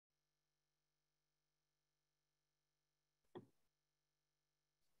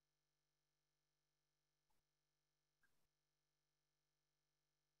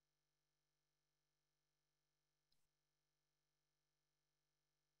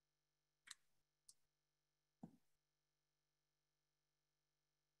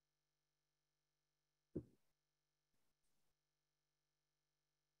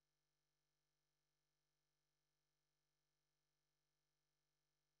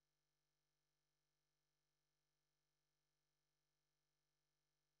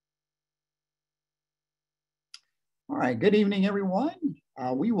All right, good evening, everyone.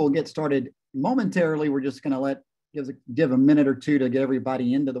 We will get started momentarily. We're just going to give a minute or two to get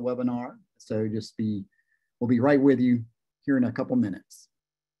everybody into the webinar. So we'll be right with you here in a couple minutes.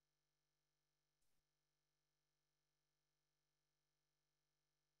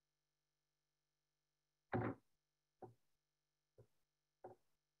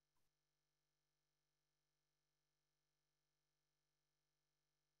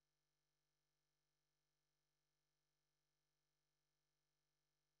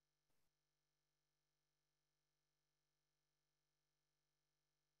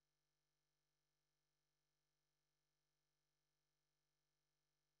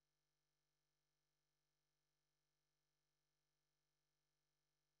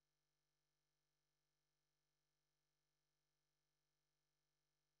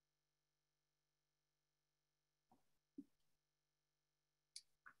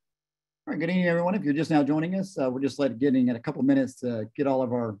 All right, good evening, everyone. If you're just now joining us, we're just getting a couple minutes to get all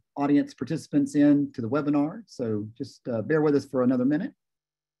of our audience participants in to the webinar. So just bear with us for another minute.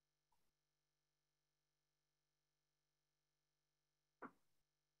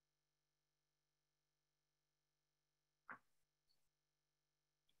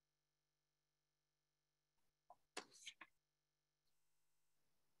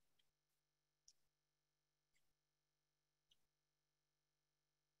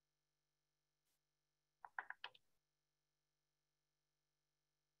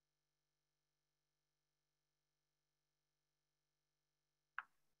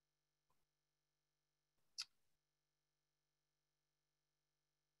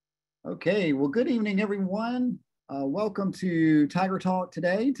 Okay, well, good evening, everyone. Welcome to Tiger Talk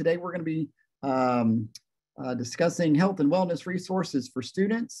today. Today, we're going to be discussing health and wellness resources for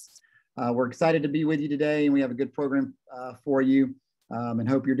students. We're excited to be with you today, and we have a good program for you, and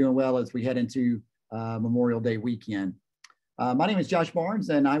hope you're doing well as we head into Memorial Day weekend. My name is Josh Barnes,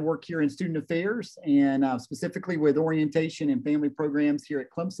 and I work here in Student Affairs, and specifically with orientation and family programs here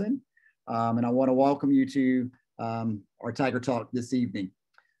at Clemson. And I want to welcome you to our Tiger Talk this evening.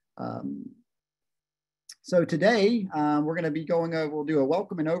 So today we're going to be we'll do a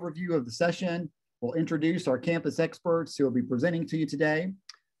welcome and overview of the session. We'll introduce our campus experts who will be presenting to you today.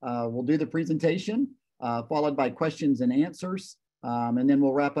 We'll do the presentation followed by questions and answers. And then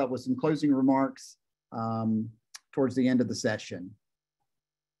we'll wrap up with some closing remarks towards the end of the session.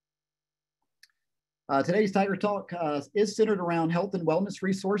 Today's Tiger Talk is centered around health and wellness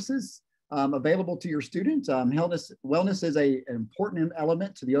resources available to your student. Wellness is an important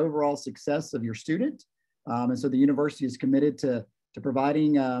element to the overall success of your student. And so the university is committed to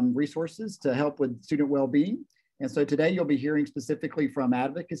providing resources to help with student well-being. And so today you'll be hearing specifically from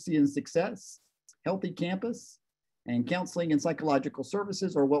Advocacy and Success, Healthy Campus, and Counseling and Psychological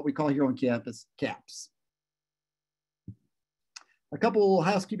Services, or what we call here on campus, CAPS. A couple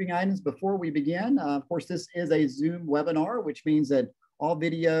housekeeping items before we begin. Of course, this is a Zoom webinar, which means that all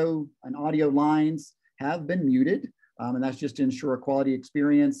video and audio lines have been muted, and that's just to ensure a quality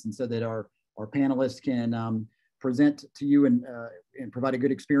experience and so that our panelists can present to you and provide a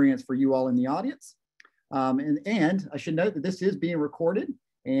good experience for you all in the audience. And I should note that this is being recorded,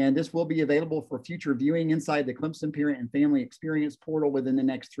 and this will be available for future viewing inside the Clemson Parent and Family Experience portal within the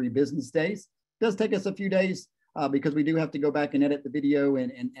next 3 business days. It does take us a few days because we do have to go back and edit the video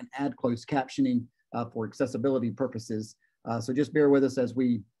and add closed captioning for accessibility purposes. So just bear with us as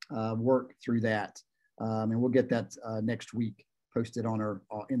we work through that, and we'll get that next week posted on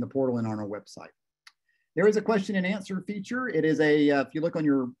in the portal and on our website. There is a question and answer feature. It is if you look on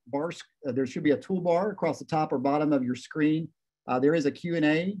your bars, there should be a toolbar across the top or bottom of your screen. There is a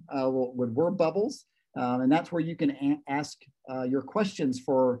Q&A with word bubbles, and that's where you can ask your questions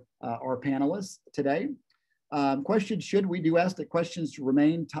for our panelists today. Questions we do ask that questions to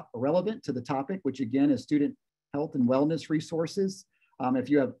remain relevant to the topic, which again is student health and wellness resources. If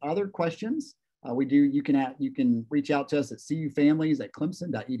you have other questions, you can reach out to us at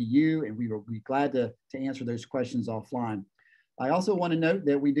cufamilies@clemson.edu, and we will be glad to answer those questions offline. I also want to note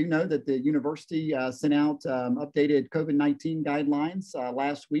that we do know that the university sent out updated COVID-19 guidelines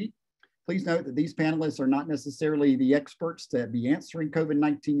last week. Please note that these panelists are not necessarily the experts to be answering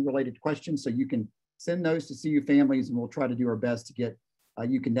COVID-19 related questions, so you can send those to CU Families, and we'll try to do our best to get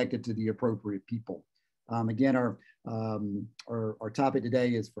you connected to the appropriate people. Again, our topic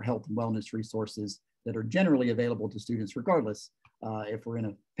today is for health and wellness resources that are generally available to students regardless if we're in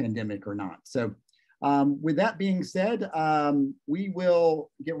a pandemic or not. So with that being said, we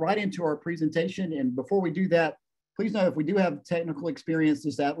will get right into our presentation. And before we do that, please know if we do have technical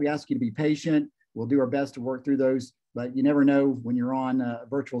experiences that we ask you to be patient. We'll do our best to work through those, but you never know when you're on a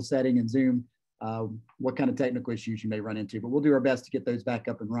virtual setting in Zoom what kind of technical issues you may run into. But we'll do our best to get those back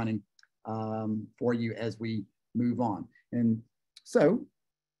up and running for you as we move on. And so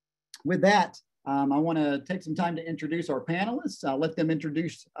with that, I want to take some time to introduce our panelists. I'll let them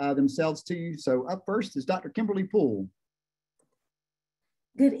introduce themselves to you. So up first is Dr. Kimberly Poole.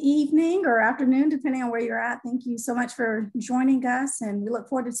 Good evening or afternoon, depending on where you're at. Thank you so much for joining us, and we look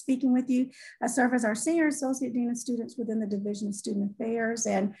forward to speaking with you. I serve as our Senior Associate Dean of Students within the Division of Student Affairs,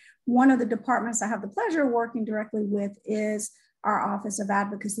 and one of the departments I have the pleasure of working directly with is our Office of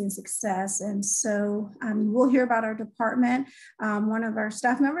Advocacy and Success. And so we'll hear about our department. One of our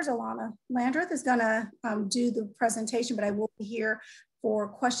staff members, Alana Landreth, is gonna do the presentation, but I will be here for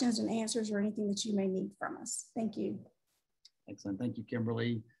questions and answers or anything that you may need from us. Thank you. Excellent. Thank you,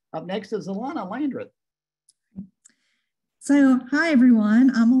 Kimberly. Up next is Alana Landreth. So, hi,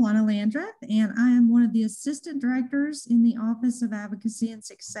 everyone. I'm Alana Landreth, and I am one of the assistant directors in the Office of Advocacy and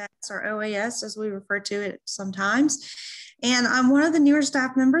Success, or OAS, as we refer to it sometimes. And I'm one of the newer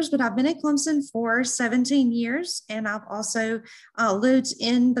staff members, but I've been at Clemson for 17 years, and I've also lived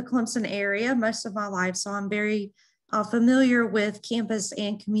in the Clemson area most of my life. So I'm very familiar with campus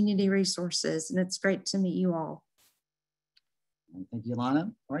and community resources, and it's great to meet you all. Thank you,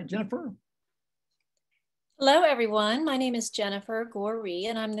 Alana. All right, Jennifer. Hello, everyone. My name is Jennifer Goree,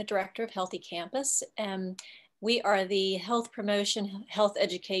 and I'm the Director of Healthy Campus. We are the health promotion, health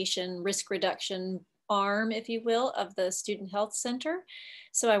education, risk reduction arm, if you will, of the Student Health Center.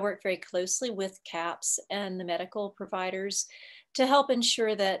 So I work very closely with CAPS and the medical providers to help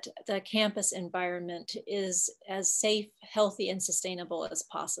ensure that the campus environment is as safe, healthy, and sustainable as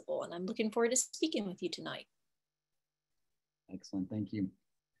possible. And I'm looking forward to speaking with you tonight. Excellent, thank you.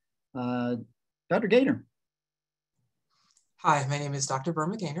 Dr. Gaynor. Hi, my name is Dr.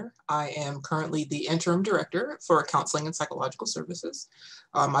 Burma Gaynor. I am currently the interim director for counseling and psychological services.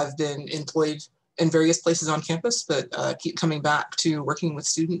 I've been employed in various places on campus, but keep coming back to working with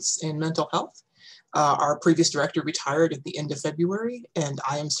students in mental health. Our previous director retired at the end of February, and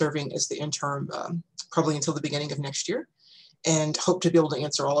I am serving as the interim probably until the beginning of next year, and hope to be able to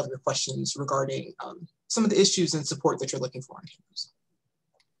answer all of your questions regarding some of the issues and support that you're looking for on campus.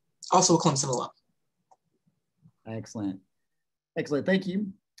 Also a Clemson alum. Excellent. Excellent, thank you.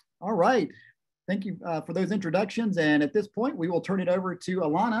 All right, thank you for those introductions. And at this point, we will turn it over to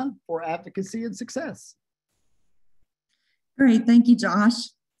Alana for Advocacy and Success. Great, thank you,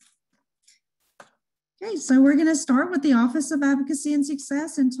 Josh. Okay, so we're gonna start with the Office of Advocacy and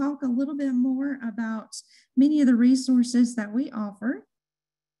Success and talk a little bit more about many of the resources that we offer.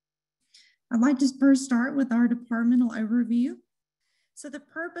 I'd like to first start with our departmental overview. So the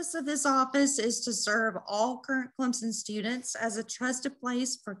purpose of this office is to serve all current Clemson students as a trusted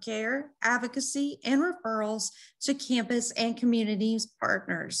place for care, advocacy, and referrals to campus and communities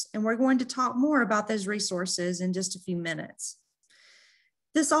partners. And we're going to talk more about those resources in just a few minutes.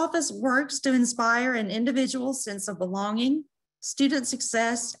 This office works to inspire an individual's sense of belonging, student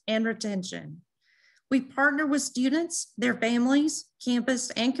success, and retention. We partner with students, their families, campus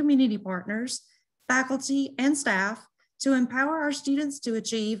and community partners, faculty, and staff to empower our students to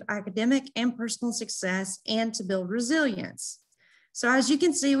achieve academic and personal success and to build resilience. So as you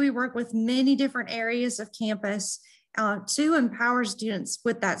can see, we work with many different areas of campus to empower students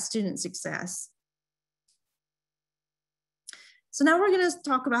with that student success. So now we're going to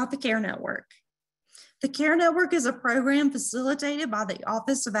talk about the CARE Network. The CARE Network is a program facilitated by the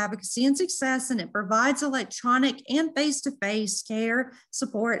Office of Advocacy and Success, and it provides electronic and face-to-face care,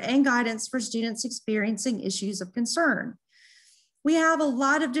 support, and guidance for students experiencing issues of concern. We have a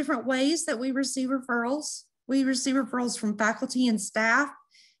lot of different ways that we receive referrals. We receive referrals from faculty and staff.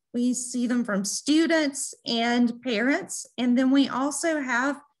 We see them from students and parents, and then we also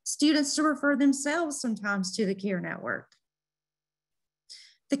have students to refer themselves sometimes to the CARE Network.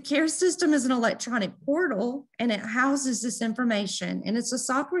 The CARE system is an electronic portal, and it houses this information, and it's a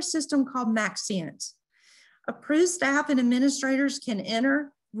software system called Maxient. Approved staff and administrators can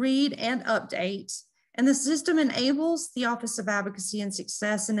enter, read, and update, and the system enables the Office of Advocacy and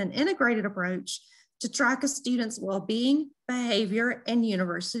Success in an integrated approach to track a student's well-being, behavior, and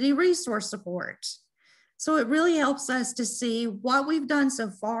university resource support. So it really helps us to see what we've done so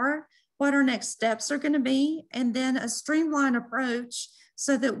far, what our next steps are going to be, and then a streamlined approach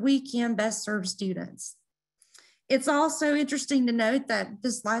so that we can best serve students. It's also interesting to note that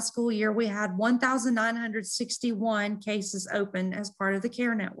this last school year, we had 1,961 cases open as part of the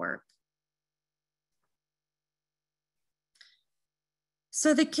CARE Network.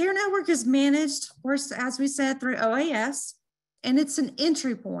 So the CARE Network is managed, of course, as we said, through OAS, and it's an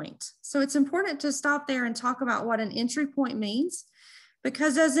entry point. So it's important to stop there and talk about what an entry point means.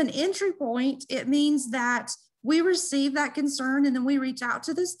 because as an entry point, it means that we receive that concern and then we reach out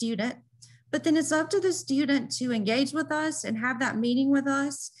to the student, but then it's up to the student to engage with us and have that meeting with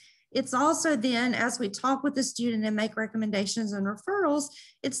us. It's also then, as we talk with the student and make recommendations and referrals,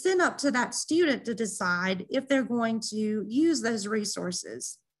 it's then up to that student to decide if they're going to use those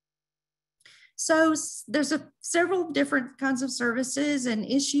resources. So there's several different kinds of services and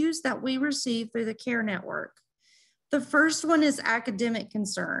issues that we receive through the CARE network. The first one is academic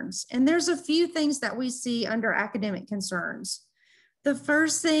concerns. And there's a few things that we see under academic concerns. The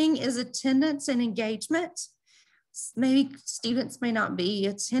first thing is attendance and engagement. Maybe students may not be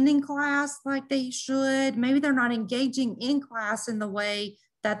attending class like they should. Maybe they're not engaging in class in the way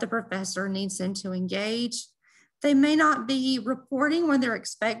that the professor needs them to engage. They may not be reporting when they're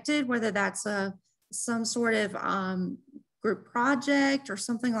expected, whether that's some sort of group project or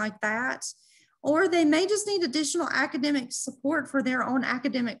something like that. Or they may just need additional academic support for their own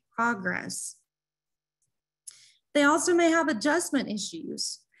academic progress. They also may have adjustment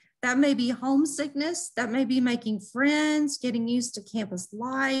issues. That may be homesickness, that may be making friends, getting used to campus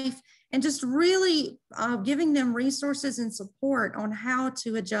life, and just really giving them resources and support on how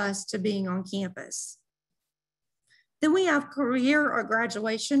to adjust to being on campus. Then we have career or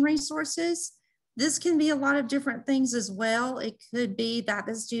graduation resources. This can be a lot of different things as well. It could be that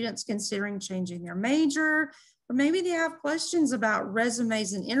the student's considering changing their major, or maybe they have questions about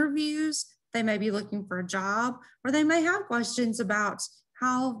resumes and interviews. They may be looking for a job, or they may have questions about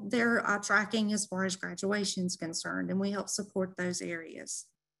how they're tracking as far as graduation is concerned, and we help support those areas.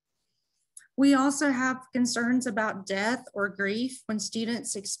 We also have concerns about death or grief when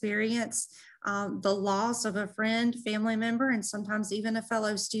students experience the loss of a friend, family member, and sometimes even a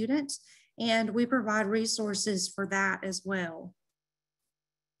fellow student, and we provide resources for that as well.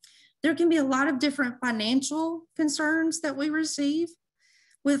 There can be a lot of different financial concerns that we receive.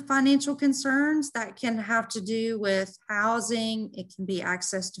 With financial concerns that can have to do with housing, it can be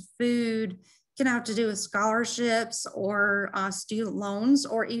access to food, it can have to do with scholarships or student loans,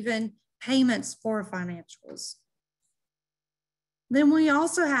 or even payments for financials. Then we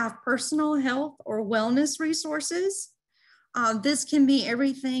also have personal health or wellness resources. This can be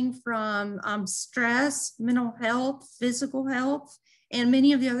everything from stress, mental health, physical health, and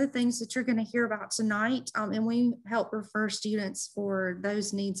many of the other things that you're going to hear about tonight. And we help refer students for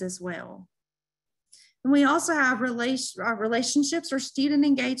those needs as well. And we also have relationships or student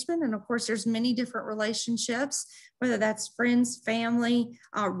engagement. And of course, there's many different relationships, whether that's friends, family,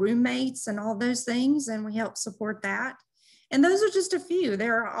 roommates, and all those things. And we help support that. And those are just a few.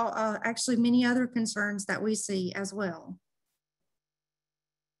 There are actually many other concerns that we see as well.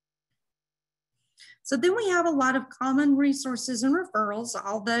 So then we have a lot of common resources and referrals,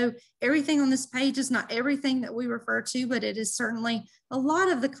 although everything on this page is not everything that we refer to, but it is certainly a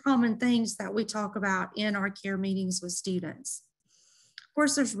lot of the common things that we talk about in our CARE meetings with students. Of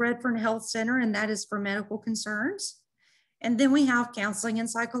course, there's Redfern Health Center, and that is for medical concerns. And then we have Counseling and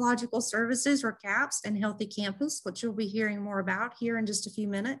Psychological Services, or CAPS, and Healthy Campus, which you'll be hearing more about here in just a few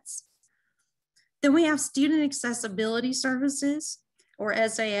minutes. Then we have Student Accessibility Services, or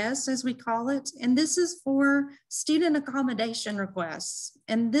SAS as we call it. And this is for student accommodation requests.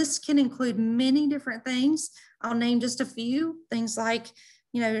 And this can include many different things. I'll name just a few things like,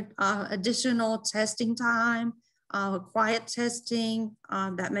 additional testing time, quiet testing,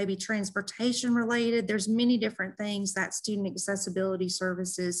 that may be transportation related. There's many different things that Student Accessibility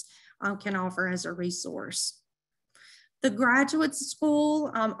Services can offer as a resource. The Graduate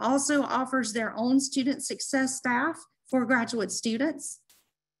School also offers their own student success staff for graduate students.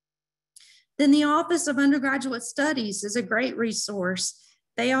 Then the Office of Undergraduate Studies is a great resource.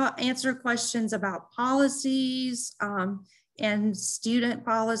 They answer questions about policies and student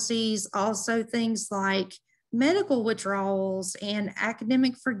policies, also things like medical withdrawals and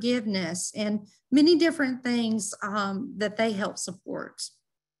academic forgiveness, and many different things that they help support.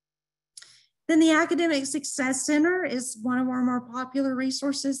 Then the Academic Success Center is one of our more popular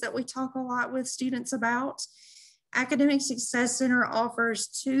resources that we talk a lot with students about. Academic Success Center offers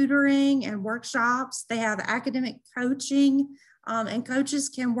tutoring and workshops. They have academic coaching, and coaches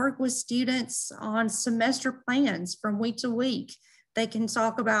can work with students on semester plans from week to week. They can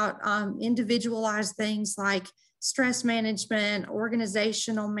talk about individualized things like stress management,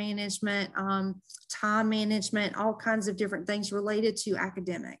 organizational management, time management, all kinds of different things related to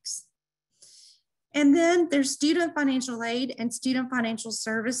academics. And then there's student financial aid and student financial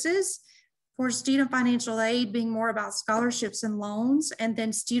services. For student financial aid being more about scholarships and loans, and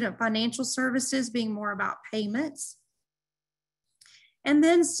then student financial services being more about payments. And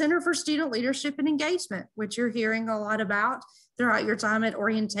then Center for Student Leadership and Engagement, which you're hearing a lot about. throughout your time at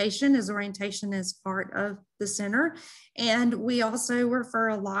orientation, as orientation is part of the center. And we also refer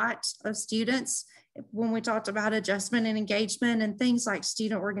a lot of students when we talked about adjustment and engagement and things like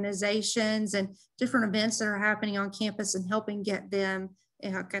student organizations and different events that are happening on campus and helping get them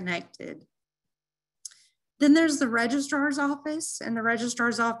connected. Then there's the registrar's office, and the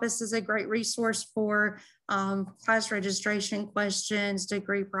registrar's office is a great resource for class registration questions,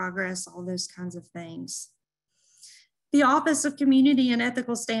 degree progress, all those kinds of things. The Office of Community and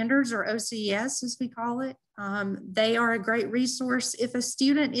Ethical Standards, or OCES as we call it, they are a great resource if a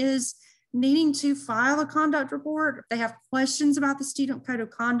student is needing to file a conduct report, if they have questions about the student code of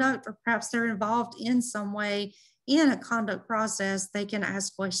conduct, or perhaps they're involved in some way in a conduct process, they can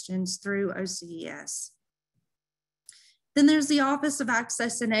ask questions through OCES. Then there's the Office of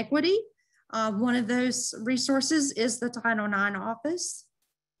Access and Equity. One of those resources is the Title IX office.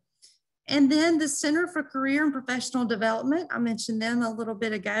 And then the Center for Career and Professional Development, I mentioned them a little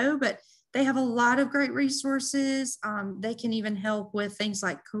bit ago, but they have a lot of great resources. They can even help with things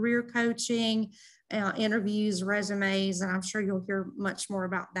like career coaching, interviews, resumes, and I'm sure you'll hear much more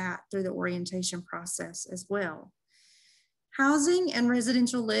about that through the orientation process as well. Housing and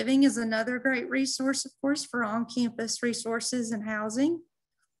residential living is another great resource, of course, for on-campus resources and housing.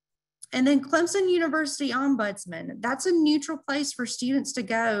 And then Clemson University Ombudsman, that's a neutral place for students to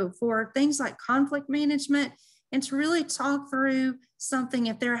go for things like conflict management and to really talk through something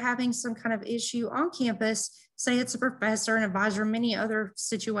if they're having some kind of issue on campus, say it's a professor, an advisor, many other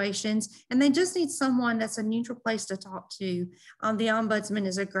situations, and they just need someone that's a neutral place to talk to. The Ombudsman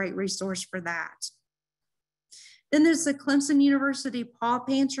is a great resource for that. Then there's the Clemson University Paw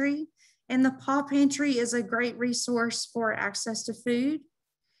Pantry, and the Paw Pantry is a great resource for access to food.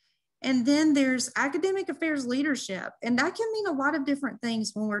 And then there's academic affairs leadership, and that can mean a lot of different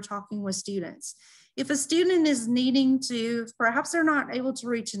things when we're talking with students. If a student is needing to, perhaps they're not able to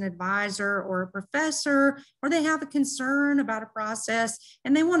reach an advisor or a professor, or they have a concern about a process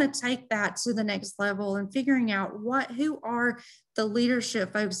and they want to take that to the next level and figuring out who are the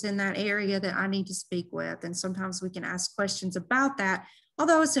leadership folks in that area that I need to speak with. And sometimes we can ask questions about that.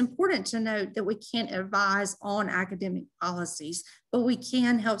 Although it's important to note that we can't advise on academic policies, but we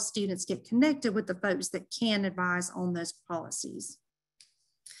can help students get connected with the folks that can advise on those policies.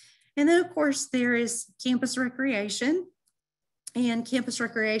 And then, of course, there is campus recreation. And campus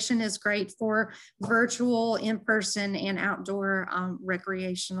recreation is great for virtual, in-person, and outdoor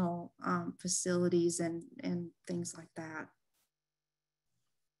recreational facilities and things like that.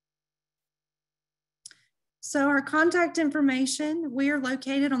 So our contact information, we are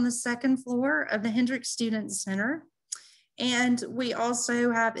located on the second floor of the Hendricks Student Center. And we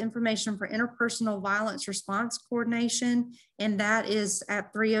also have information for interpersonal violence response coordination, and that is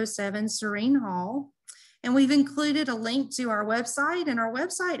at 307 Serene Hall. And we've included a link to our website, and our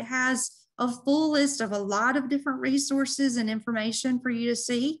website has a full list of a lot of different resources and information for you to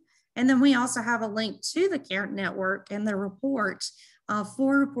see. And then we also have a link to the CARE network and the report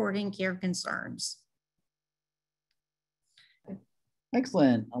for reporting care concerns.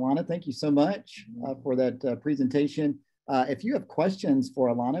 Excellent. Alana, thank you so much for that presentation. If you have questions for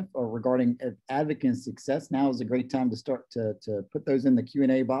Alana or regarding advocacy success, now is a great time to start to put those in the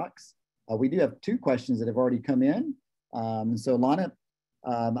Q&A box. We do have 2 questions that have already come in. So Alana,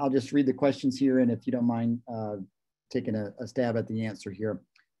 I'll just read the questions here, and if you don't mind taking a stab at the answer here.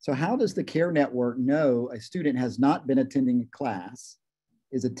 So how does the CARE network know a student has not been attending a class?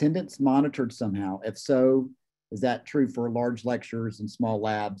 Is attendance monitored somehow? If so, is that true for large lectures and small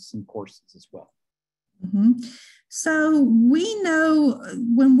labs and courses as well? Mm-hmm. So we know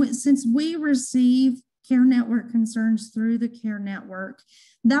since we receive CARE network concerns through the CARE network,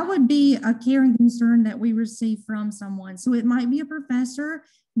 that would be a care and concern that we receive from someone. So it might be a professor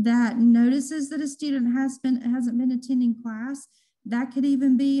that notices that a student hasn't been attending class. That could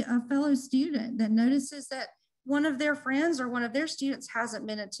even be a fellow student that notices that one of their friends or one of their students hasn't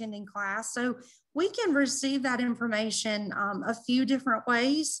been attending class. So we can receive that information a few different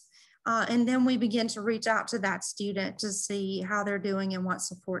ways. And then we begin to reach out to that student to see how they're doing and what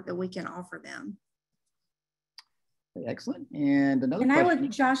support that we can offer them. Excellent. And another question. I would,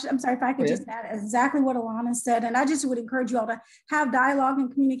 Josh, I'm sorry if I could just add exactly what Alana said. And I just would encourage you all to have dialogue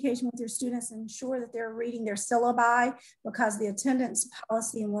and communication with your students and ensure that they're reading their syllabi, because the attendance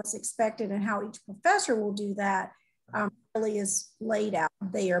policy and what's expected and how each professor will do that really is laid out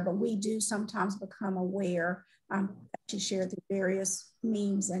there. But we do sometimes become aware to share through various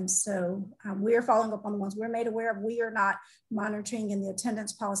means. And so we're following up on the ones we're made aware of. We are not monitoring, and the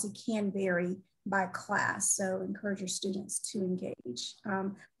attendance policy can vary by class. So encourage your students to engage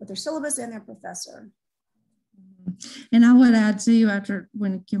with their syllabus and their professor. And I would add too, after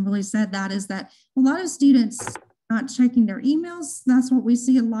when Kimberly said that, is that a lot of students not checking their emails. That's what we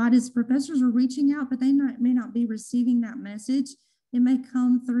see a lot is professors are reaching out, but they may not be receiving that message. It may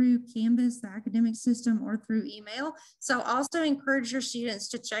come through Canvas, the academic system, or through email. So also encourage your students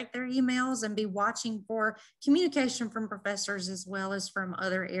to check their emails and be watching for communication from professors as well as from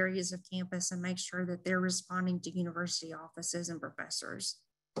other areas of campus, and make sure that they're responding to university offices and professors.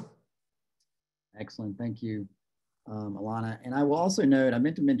 Excellent, thank you, Alana. And I will also note, I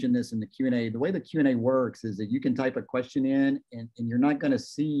meant to mention this in the Q&A, the way the Q&A works is that you can type a question in and you're not gonna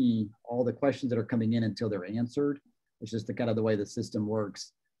see all the questions that are coming in until they're answered. It's just the kind of the way the system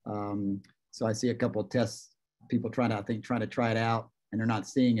works. So I see a couple of tests, people trying to try it out and they're not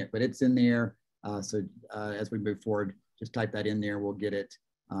seeing it, but it's in there. So as we move forward, just type that in there, we'll get it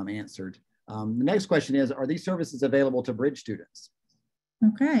answered. The next question is, are these services available to Bridge students?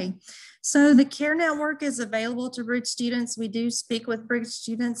 Okay, so the CARE Network is available to Bridge students. We do speak with Bridge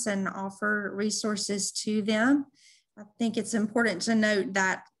students and offer resources to them. I think it's important to note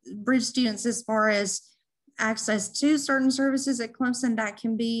that Bridge students, as far as access to certain services at Clemson, that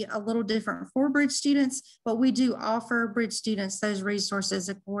can be a little different for Bridge students, but we do offer Bridge students those resources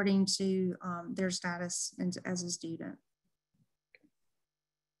according to their status and as a student.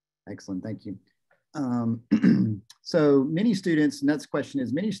 Excellent, thank you. So many students, next question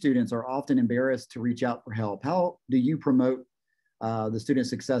is, many students are often embarrassed to reach out for help. How do you promote the Student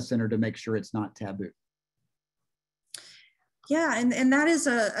Success Center to make sure it's not taboo? Yeah, and that is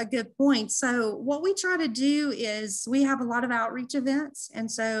a good point. So what we try to do is we have a lot of outreach events. And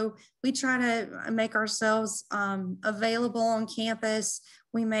so we try to make ourselves available on campus.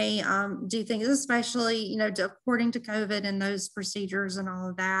 We may do things, especially, according to COVID and those procedures and all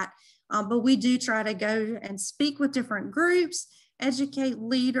of that. But we do try to go and speak with different groups, educate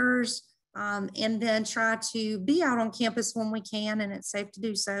leaders, and then try to be out on campus when we can, and it's safe to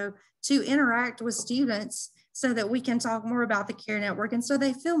do so, to interact with students so that we can talk more about the CARE Network and so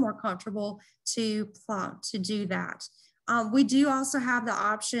they feel more comfortable to do that. We do also have the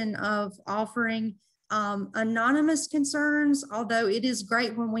option of offering anonymous concerns, although it is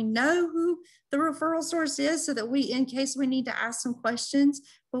great when we know who the referral source is so that in case we need to ask some questions,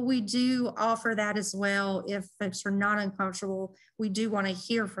 but we do offer that as well. If folks are not uncomfortable, we do want to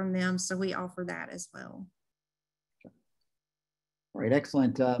hear from them, so we offer that as well. All right,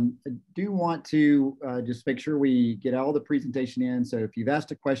 excellent. I do want to just make sure we get all the presentation in. So if you've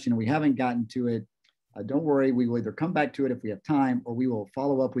asked a question and we haven't gotten to it, don't worry, we will either come back to it if we have time, or we will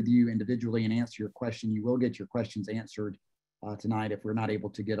follow up with you individually and answer your question. You will get your questions answered tonight if we're not able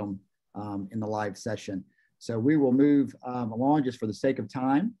to get them in the live session. So we will move along just for the sake of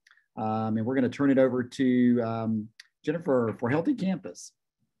time. And we're going to turn it over to Jennifer for Healthy Campus.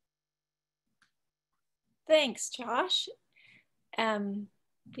 Thanks, Josh.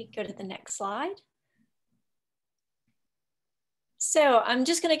 We go to the next slide. So I'm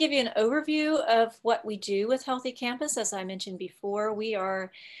just going to give you an overview of what we do with Healthy Campus. As I mentioned before, we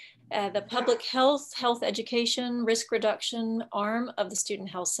are the public health education, risk reduction arm of the Student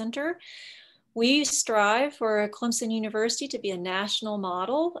Health Center. We strive for Clemson University to be a national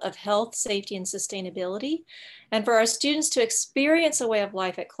model of health, safety, and sustainability, and for our students to experience a way of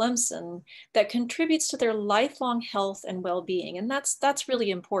life at Clemson that contributes to their lifelong health and well-being. And that's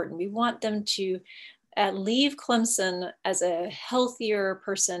really important. We want them to leave Clemson as a healthier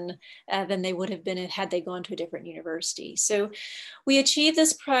person than they would have been had they gone to a different university. So we achieve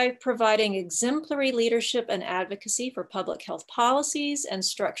this by providing exemplary leadership and advocacy for public health policies and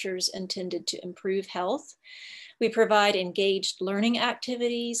structures intended to improve health. We provide engaged learning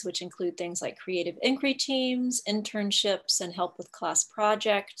activities, which include things like creative inquiry teams, internships, and help with class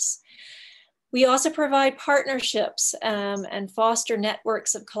projects. We also provide partnerships and foster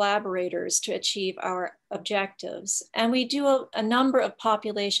networks of collaborators to achieve our objectives. And we do a number of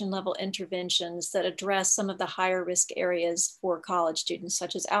population level interventions that address some of the higher risk areas for college students,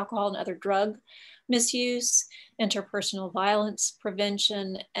 such as alcohol and other drug misuse, interpersonal violence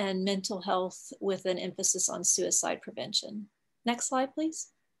prevention, and mental health with an emphasis on suicide prevention. Next slide, please.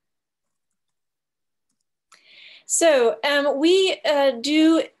 So we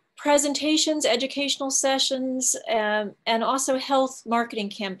do presentations, educational sessions, and also health marketing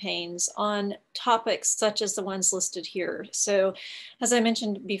campaigns on topics such as the ones listed here. So as I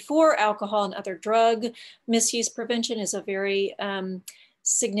mentioned before, alcohol and other drug misuse prevention is a very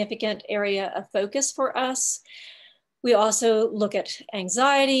significant area of focus for us. We also look at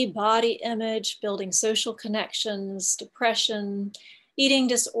anxiety, body image, building social connections, depression, eating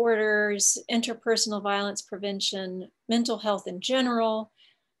disorders, interpersonal violence prevention, mental health in general,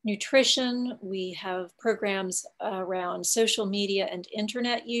 nutrition. We have programs around social media and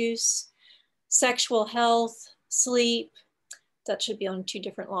internet use, sexual health, sleep. That should be on 2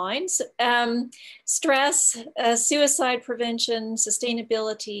 different lines. Stress, suicide prevention,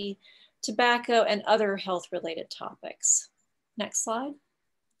 sustainability, tobacco, and other health-related topics. Next slide.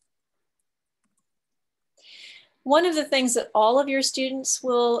 One of the things that all of your students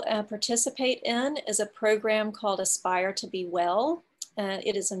will participate in is a program called Aspire to Be Well.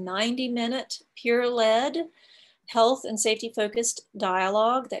 It is a 90-minute peer-led health and safety focused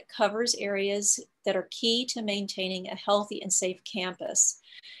dialogue that covers areas that are key to maintaining a healthy and safe campus.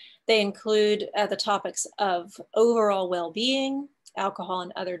 They include the topics of overall well-being, alcohol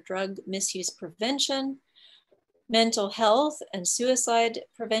and other drug misuse prevention, mental health and suicide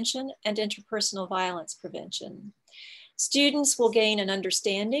prevention, and interpersonal violence prevention. Students will gain an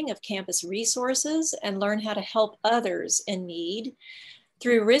understanding of campus resources and learn how to help others in need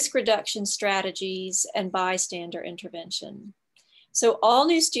through risk reduction strategies and bystander intervention. So all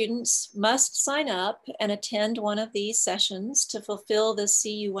new students must sign up and attend one of these sessions to fulfill the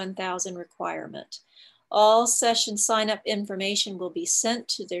CU 1000 requirement. All session sign-up information will be sent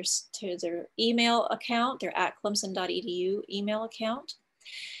to their email account, their @clemson.edu email account.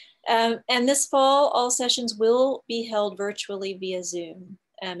 And this fall, all sessions will be held virtually via Zoom.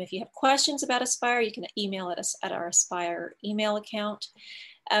 If you have questions about Aspire, you can email us at our Aspire email account.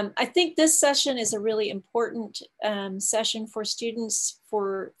 I think this session is a really important session for students,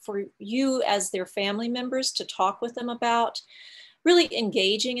 for you as their family members to talk with them about, really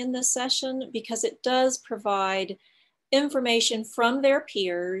engaging in this session, because it does provide information from their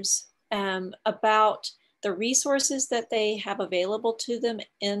peers about the resources that they have available to them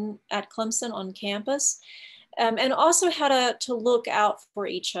at Clemson on campus, and also how to look out for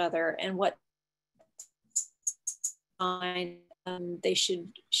each other and what they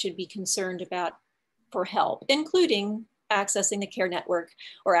should be concerned about for help, including accessing the CARE network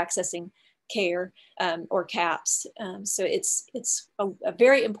or accessing CARE or CAPS. So it's a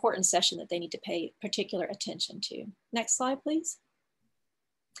very important session that they need to pay particular attention to. Next slide, please.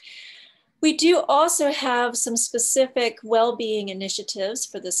 We do also have some specific well-being initiatives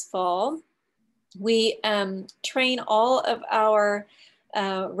for this fall. We train all of our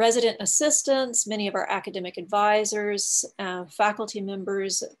resident assistants, many of our academic advisors, faculty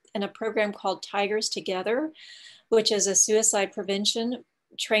members in a program called Tigers Together, which is a suicide prevention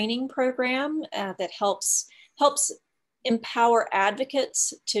training program that helps empower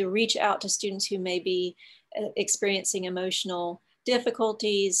advocates to reach out to students who may be experiencing emotional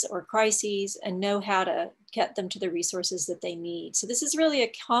difficulties or crises and know how to get them to the resources that they need. So this is really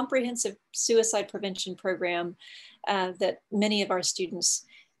a comprehensive suicide prevention program that many of our students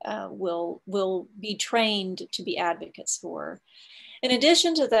will be trained to be advocates for. In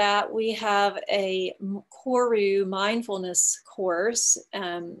addition to that, we have a CORU mindfulness course.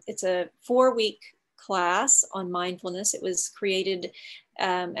 It's a 4-week class on mindfulness. It was created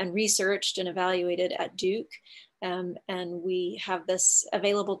and researched and evaluated at Duke. And we have this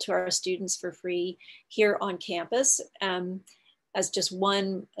available to our students for free here on campus as just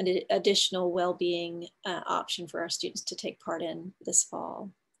one additional well-being option for our students to take part in this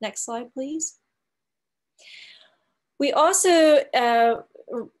fall. Next slide, please. We also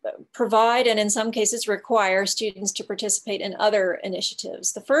provide, and in some cases require, students to participate in other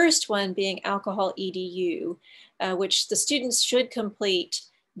initiatives. The first one being Alcohol EDU, which the students should complete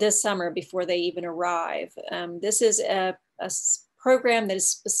this summer before they even arrive. This is a program that is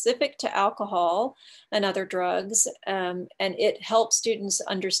specific to alcohol and other drugs, and it helps students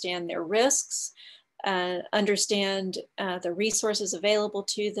understand their risks, understand the resources available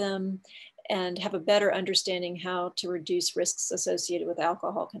to them, and have a better understanding how to reduce risks associated with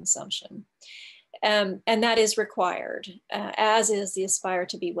alcohol consumption. And that is required, as is the Aspire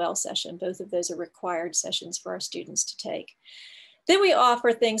to Be Well session. Both of those are required sessions for our students to take. Then we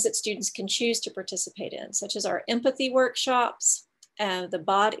offer things that students can choose to participate in, such as our empathy workshops.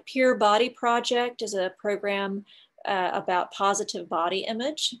 The Pure Body Project is a program about positive body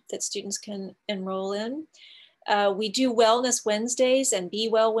image that students can enroll in. We do Wellness Wednesdays and Be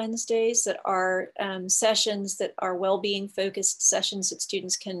Well Wednesdays that are sessions that are well-being focused sessions that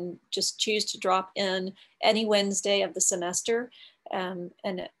students can just choose to drop in any Wednesday of the semester and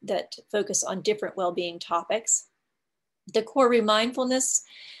that focus on different well-being topics. The CORU Mindfulness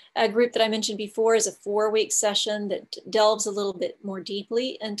group that I mentioned before is a 4-week session that delves a little bit more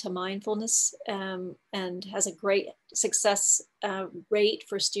deeply into mindfulness and has a great success rate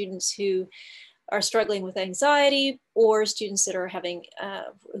for students who are struggling with anxiety or students that are having,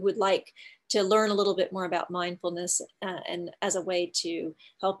 who would like to learn a little bit more about mindfulness and as a way to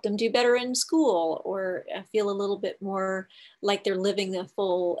help them do better in school or feel a little bit more like they're living the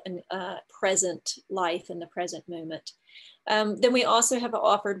full and present life in the present moment. Then we also have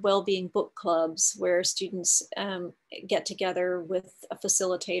offered well-being book clubs where students get together with a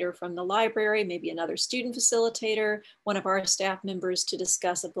facilitator from the library, maybe another student facilitator, one of our staff members to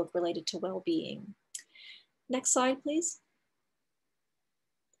discuss a book related to well-being. Next slide, please.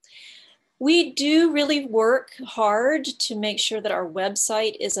 We do really work hard to make sure that our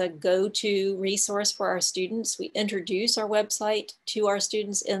website is a go-to resource for our students. We introduce our website to our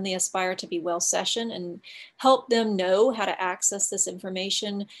students in the Aspire to Be Well session and help them know how to access this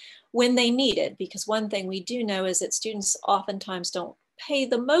information when they need it. Because one thing we do know is that students oftentimes don't pay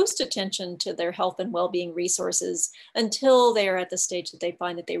the most attention to their health and well-being resources until they are at the stage that they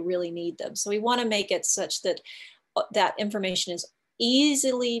find that they really need them. So we want to make it such that that information is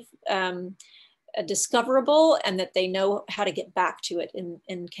easily discoverable and that they know how to get back to it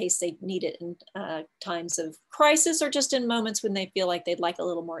in case they need it in times of crisis or just in moments when they feel like they'd like a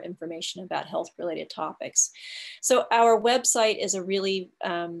little more information about health related topics. So our website is a really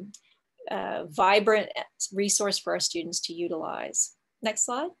vibrant resource for our students to utilize. Next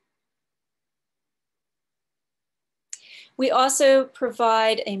slide. We also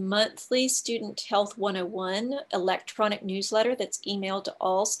provide a monthly Student Health 101 electronic newsletter that's emailed to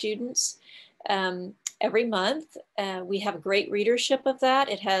all students every month. We have great readership of that.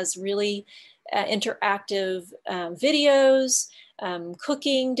 It has really interactive videos,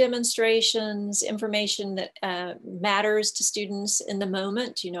 cooking demonstrations, information that matters to students in the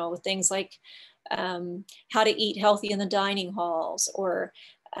moment, you know, with things like how to eat healthy in the dining halls, or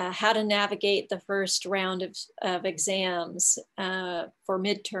how to navigate the first round of exams for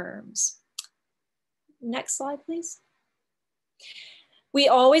midterms. Next slide, please. We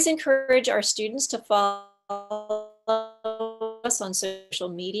always encourage our students to follow us on social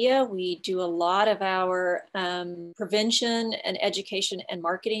media. We do a lot of our prevention and education and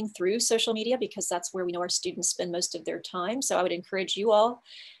marketing through social media because that's where we know our students spend most of their time. So I would encourage you all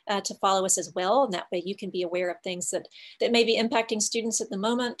to follow us as well. And that way you can be aware of things that may be impacting students at the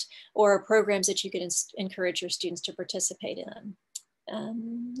moment or programs that you can encourage your students to participate in.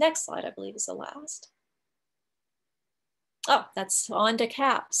 Next slide, I believe, is the last. Oh, that's on to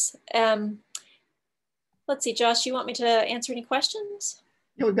CAPS. Let's see, Josh, you want me to answer any questions?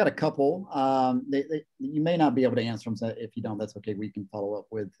 Yeah, we've got a couple. You may not be able to answer them, so if you don't, that's okay. We can follow up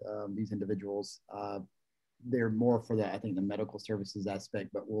with these individuals. They're more for the, I think, the medical services aspect,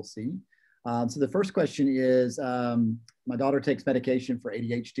 but we'll see. So the first question is, my daughter takes medication for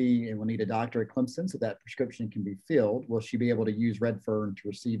ADHD and will need a doctor at Clemson so that prescription can be filled. Will she be able to use Redfern to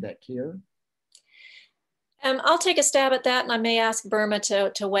receive that care? I'll take a stab at that, and I may ask Burma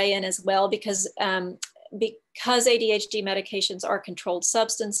to weigh in as well, because ADHD medications are controlled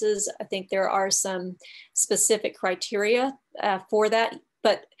substances, I think there are some specific criteria for that.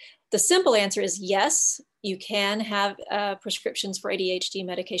 But the simple answer is yes, you can have prescriptions for ADHD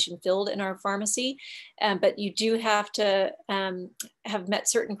medication filled in our pharmacy, but you do have to have met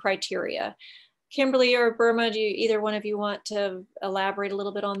certain criteria. Kimberly or Burma, do either one of you want to elaborate a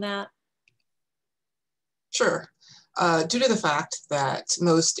little bit on that? Sure. Due to the fact that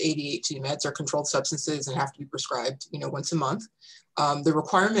most ADHD meds are controlled substances and have to be prescribed, once a month, the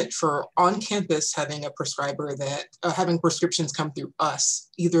requirement for on-campus having a prescriber that having prescriptions come through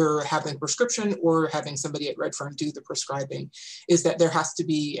us, either having prescription or having somebody at Redfern do the prescribing, is that there has to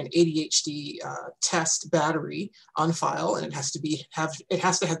be an ADHD test battery on file, and it has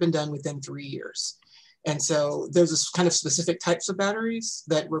to have been done within 3 years. And so there's this kind of specific types of batteries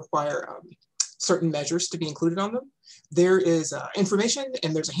that require certain measures to be included on them. There is information,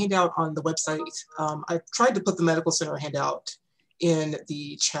 and there's a handout on the website. I tried to put the Medical Center handout in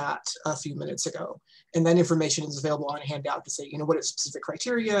the chat a few minutes ago, and that information is available on a handout to say, what is specific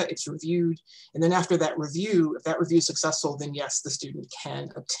criteria, it's reviewed, and then after that review, if that review is successful, then yes, the student can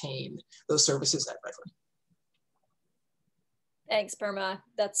obtain those services at Redfern. Thanks, Burma.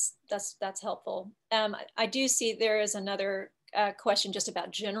 That's helpful. I do see there is another question just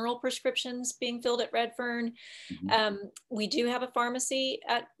about general prescriptions being filled at Redfern. Mm-hmm. We do have a pharmacy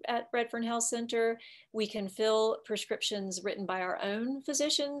at Redfern Health Center. We can fill prescriptions written by our own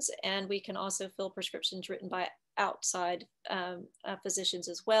physicians, and we can also fill prescriptions written by outside physicians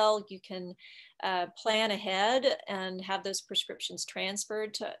as well. You can plan ahead and have those prescriptions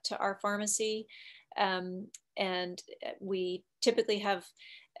transferred to our pharmacy. And we typically have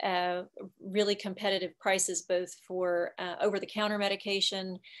really competitive prices, both for over-the-counter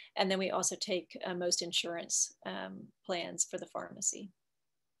medication, and then we also take most insurance plans for the pharmacy.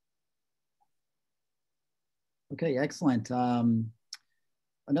 Okay, excellent.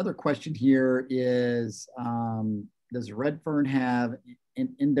 Another question here is, does Redfern have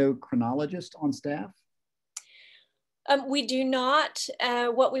an endocrinologist on staff? We do not.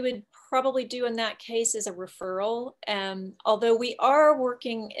 What we would probably do in that case is a referral, although we are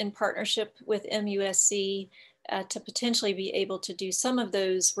working in partnership with MUSC to potentially be able to do some of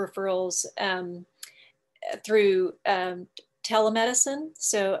those referrals through telemedicine.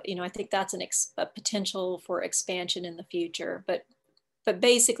 So, I think that's a potential for expansion in the future. But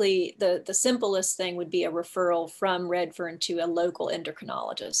basically, the simplest thing would be a referral from Redfern to a local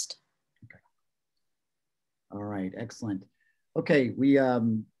endocrinologist. All right, excellent. Okay, we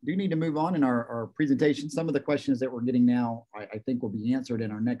do need to move on in our presentation. Some of the questions that we're getting now, I think will be answered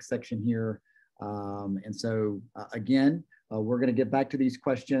in our next section here. And so again, we're gonna get back to these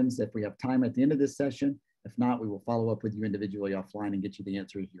questions if we have time at the end of this session. If not, we will follow up with you individually offline and get you the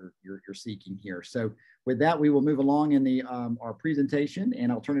answers you're seeking here. So with that, we will move along in our presentation,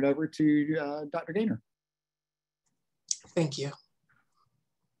 and I'll turn it over to Dr. Gaynor. Thank you.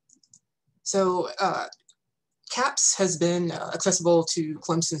 So CAPS has been accessible to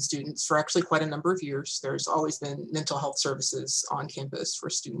Clemson students for actually quite a number of years. There's always been mental health services on campus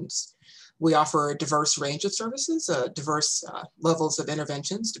for students. We offer a diverse range of services, diverse levels of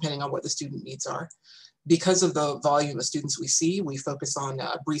interventions, depending on what the student needs are. Because of the volume of students we see, we focus on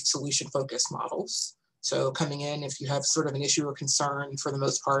brief solution-focused models. So coming in, if you have sort of an issue or concern, for the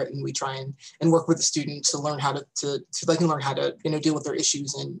most part, and we try and work with the student to learn how so they can learn how to deal with their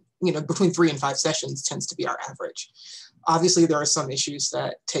issues, and between 3 and 5 sessions tends to be our average. Obviously, there are some issues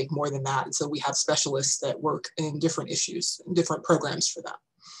that take more than that, and so we have specialists that work in different issues, different programs for that.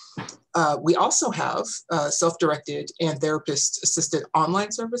 We also have self-directed and therapist-assisted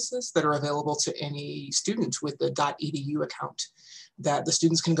online services that are available to any student with the .edu account, that the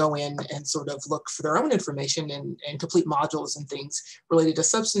students can go in and sort of look for their own information and complete modules and things related to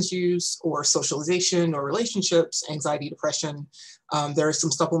substance use or socialization or relationships, anxiety, depression. There are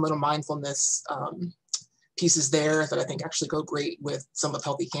some supplemental mindfulness pieces there that I think actually go great with some of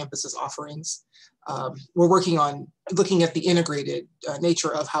Healthy Campus's offerings. We're working on looking at the integrated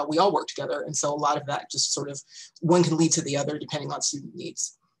nature of how we all work together. And so a lot of that just sort of one can lead to the other depending on student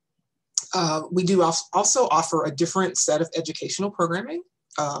needs. We do also offer a different set of educational programming,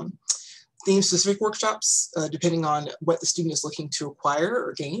 theme-specific workshops, depending on what the student is looking to acquire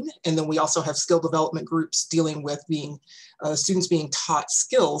or gain. And then we also have skill development groups dealing with students being taught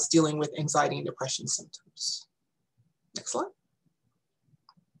skills dealing with anxiety and depression symptoms. Next slide.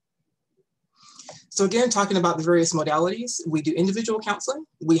 So again, talking about the various modalities, we do individual counseling.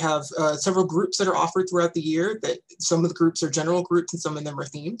 We have several groups that are offered throughout the year. That some of the groups are general groups and some of them are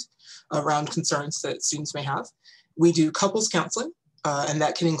themed around concerns that students may have. We do couples counseling, and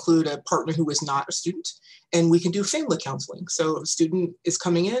that can include a partner who is not a student. And we can do family counseling. So if a student is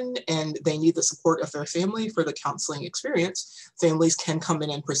coming in and they need the support of their family for the counseling experience, families can come in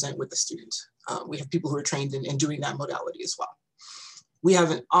and present with the student. We have people who are trained in doing that modality as well. We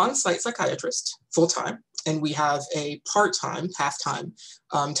have an on-site psychiatrist full-time, and we have a part-time, half-time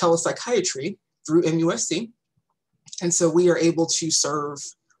telepsychiatry through MUSC. And so we are able to serve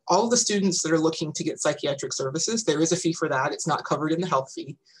all of the students that are looking to get psychiatric services. There is a fee for that. It's not covered in the health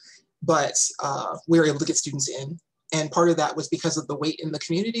fee, but we're able to get students in. And part of that was because of the wait in the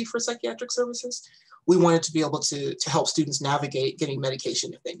community for psychiatric services. We wanted to be able to help students navigate getting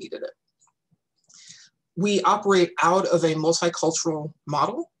medication if they needed it. We operate out of a multicultural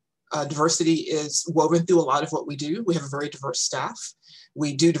model. Diversity is woven through a lot of what we do. We have a very diverse staff.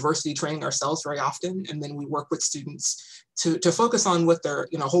 We do diversity training ourselves very often, and then we work with students to focus on what their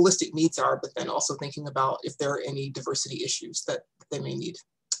holistic needs are, but then also thinking about if there are any diversity issues that they may need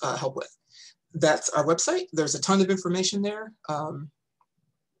help with. That's our website. There's a ton of information there.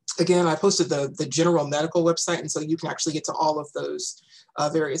 Again, I posted the general medical website, and so you can actually get to all of those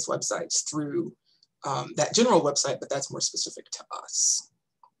various websites through that general website, but that's more specific to us.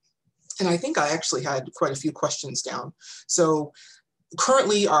 And I think I actually had quite a few questions down. So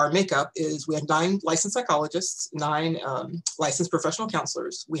currently our makeup is we have 9 licensed psychologists, 9 licensed professional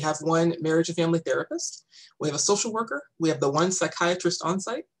counselors. We have 1 marriage and family therapist. We have a social worker. We have the 1 psychiatrist on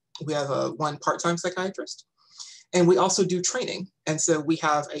site. We have a 1 part-time psychiatrist. And we also do training. And so we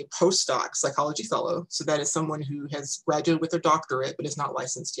have a postdoc psychology fellow. So that is someone who has graduated with their doctorate, but is not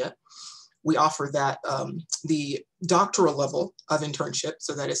licensed yet. we offer that the doctoral level of internship.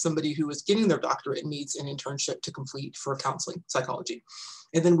 So that is somebody who is getting their doctorate needs an internship to complete for counseling psychology.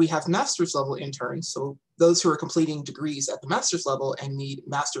 And then we have master's level interns. So those who are completing degrees at the master's level and need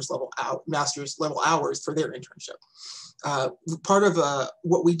master's level hours for their internship. Part of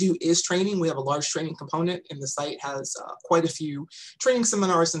what we do is training. We have a large training component, and the site has quite a few training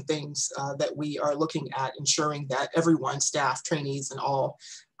seminars and things that we are looking at ensuring that everyone, staff, trainees, and all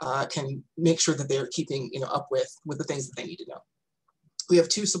can make sure that they're keeping up with the things that they need to know. We have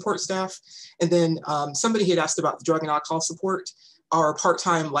 2 support staff, and then somebody had asked about the drug and alcohol support. Our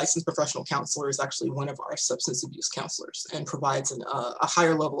part-time licensed professional counselor is actually one of our substance abuse counselors and provides a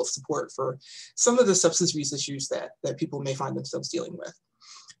higher level of support for some of the substance abuse issues that people may find themselves dealing with.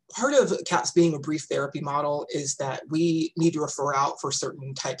 Part of CAPS being a brief therapy model is that we need to refer out for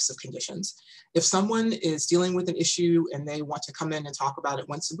certain types of conditions. If someone is dealing with an issue and they want to come in and talk about it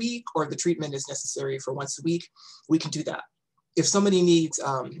once a week, or the treatment is necessary for once a week, we can do that. If somebody needs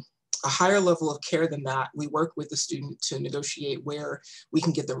a higher level of care than that, we work with the student to negotiate where we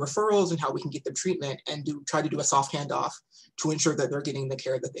can get them referrals and how we can get them treatment, and try to do a soft handoff to ensure that they're getting the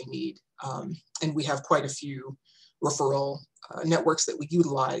care that they need. And we have quite a few referral networks that we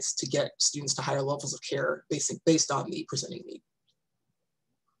utilize to get students to higher levels of care based on the presenting need.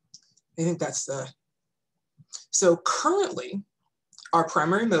 I think that's so currently, our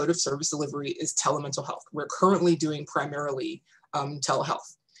primary mode of service delivery is telemental health. We're currently doing primarily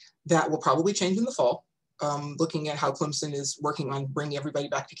telehealth. That will probably change in the fall, looking at how Clemson is working on bringing everybody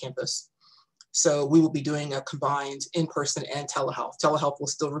back to campus. So we will be doing a combined in-person and telehealth. Telehealth will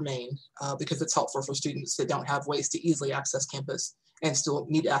still remain because it's helpful for students that don't have ways to easily access campus and still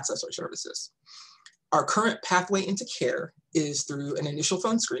need to access our services. Our current pathway into care is through an initial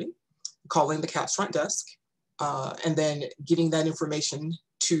phone screen, calling the CAPS front desk, and then getting that information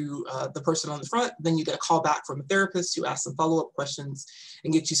to the person on the front. Then you get a call back from a therapist who asks some follow-up questions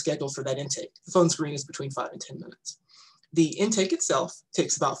and gets you scheduled for that intake. The phone screen is between 5 and 10 minutes. The intake itself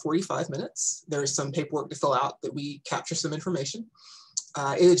takes about 45 minutes. There's some paperwork to fill out that we capture some information.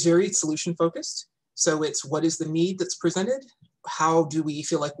 It is very solution focused. So it's what is the need that's presented? How do we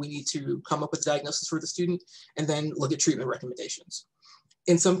feel like we need to come up with a diagnosis for the student? And then look at treatment recommendations.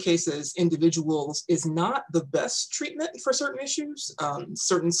 In some cases, individuals is not the best treatment for certain issues.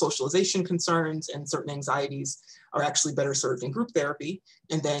 Certain socialization concerns and certain anxieties are actually better served in group therapy.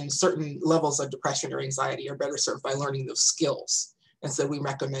 And then certain levels of depression or anxiety are better served by learning those skills. And so we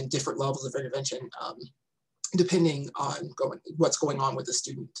recommend different levels of intervention depending on what's going on with the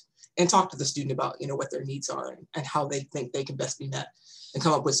student, and talk to the student about what their needs are and how they think they can best be met, and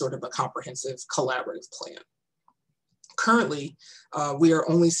come up with sort of a comprehensive collaborative plan. Currently, we are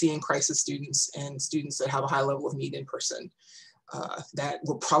only seeing crisis students and students that have a high level of need in person. That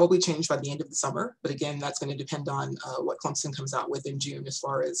will probably change by the end of the summer, but again, that's going to depend on what Clemson comes out with in June as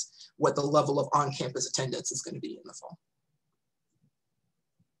far as what the level of on-campus attendance is going to be in the fall.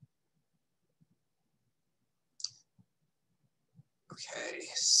 Okay,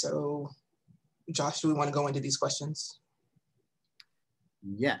 so Josh, do we want to go into these questions?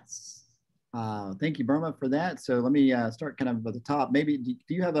 Yes. Thank you, Burma, for that. So let me start kind of at the top. Maybe, do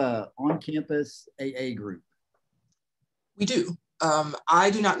you have a on-campus AA group? We do.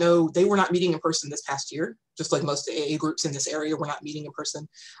 I do not know, they were not meeting in person this past year, just like most AA groups in this area were not meeting in person.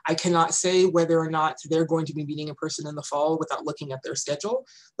 I cannot say whether or not they're going to be meeting in person in the fall without looking at their schedule,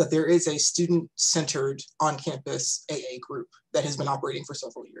 but there is a student-centered on-campus AA group that has been operating for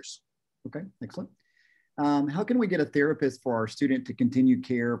several years. Okay, excellent. How can we get a therapist for our student to continue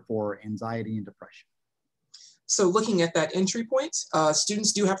care for anxiety and depression? So looking at that entry point,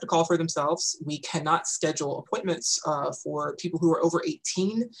 students do have to call for themselves. We cannot schedule appointments for people who are over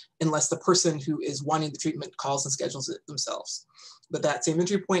 18 unless the person who is wanting the treatment calls and schedules it themselves. But that same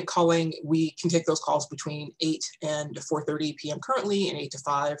entry point calling, we can take those calls between 8 and 4:30 p.m. currently, and 8 to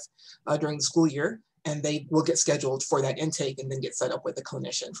 5 during the school year. And they will get scheduled for that intake and then get set up with a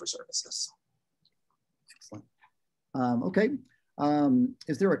clinician for services. Excellent. Okay.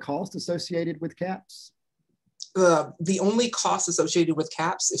 Is there a cost associated with CAPS? The only cost associated with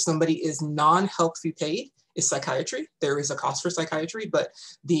CAPS, if somebody is non-health fee paid, is psychiatry. There is a cost for psychiatry, but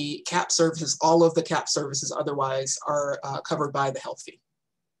the CAPS services, all of the CAPS services otherwise are covered by the health fee.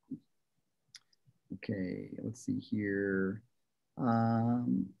 Okay, let's see here. Let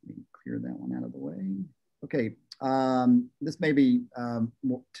me clear that one out of the way. Okay, this may be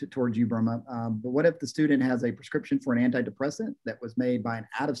towards you, Burma, but what if the student has a prescription for an antidepressant that was made by an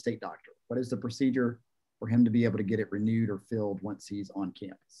out-of-state doctor? What is the procedure for him to be able to get it renewed or filled once he's on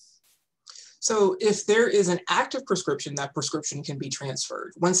campus? So if there is an active prescription, that prescription can be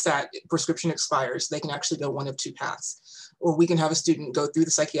transferred. Once that prescription expires, they can actually go one of two paths. Or we can have a student go through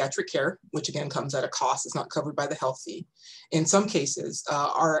the psychiatric care, which again comes at a cost, it's not covered by the health fee. In some cases,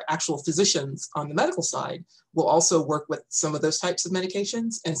 our actual physicians on the medical side will also work with some of those types of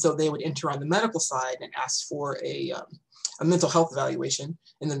medications. And so they would enter on the medical side and ask for a mental health evaluation,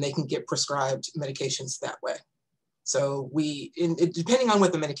 and then they can get prescribed medications that way. So depending on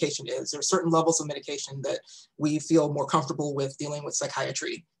what the medication is, there are certain levels of medication that we feel more comfortable with dealing with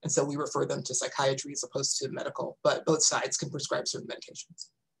psychiatry. And so we refer them to psychiatry as opposed to medical, but both sides can prescribe certain medications.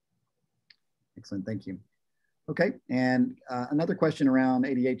 Excellent, thank you. Okay, and another question around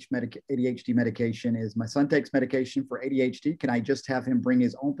ADHD medication is, my son takes medication for ADHD. Can I just have him bring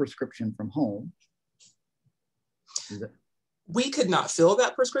his own prescription from home? We could not fill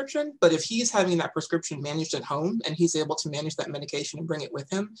that prescription, but if he's having that prescription managed at home and he's able to manage that medication and bring it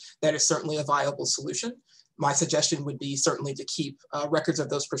with him, that is certainly a viable solution. My suggestion would be certainly to keep records of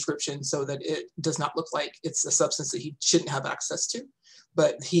those prescriptions so that it does not look like it's a substance that he shouldn't have access to,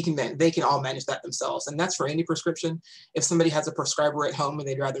 but they can all manage that themselves. And that's for any prescription. If somebody has a prescriber at home and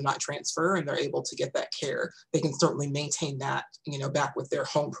they'd rather not transfer and they're able to get that care, they can certainly maintain that, back with their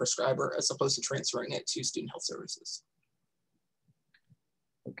home prescriber as opposed to transferring it to Student Health Services.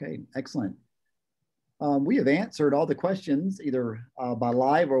 Okay, excellent. We have answered all the questions either by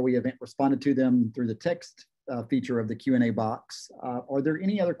live or we have responded to them through the text feature of the Q&A box. Are there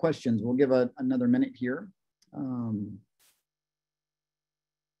any other questions? We'll give another minute here.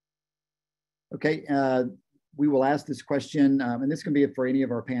 Okay, we will ask this question, and this can be for any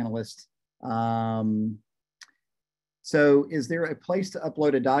of our panelists. So is there a place to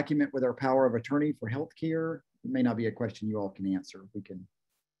upload a document with our power of attorney for healthcare? It may not be a question you all can answer. We can.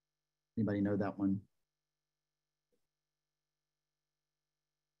 Anybody know that one?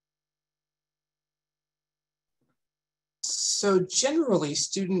 So generally,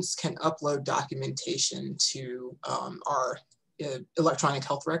 students can upload documentation to our electronic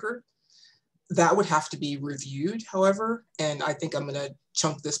health record. That would have to be reviewed, however, and I think I'm going to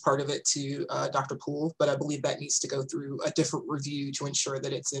chunk this part of it to Dr. Poole, but I believe that needs to go through a different review to ensure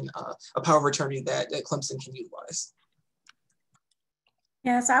that it's in a power of attorney that Clemson can utilize.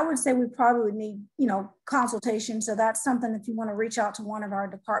 Yes, I would say we probably would need, consultation. So that's something if you want to reach out to one of our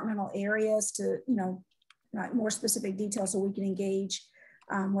departmental areas to, more specific details so we can engage,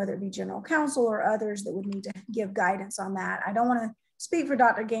 whether it be general counsel or others that would need to give guidance on that. I don't want to speak for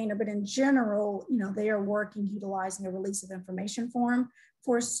Dr. Gaynor, but in general, they are working utilizing a release of information form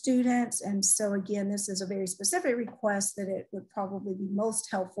for students. And so again, this is a very specific request that it would probably be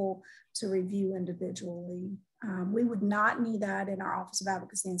most helpful to review individually. We would not need that in our Office of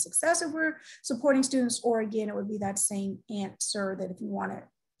Advocacy and Success if we're supporting students, or again, it would be that same answer that if you wanted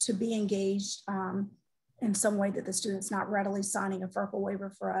to be engaged in some way that the student's not readily signing a FERPA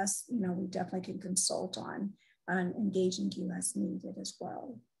waiver for us, we definitely can consult on engaging you as needed as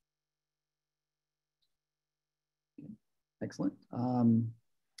well. Excellent. Can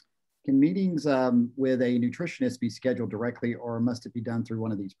meetings with a nutritionist be scheduled directly, or must it be done through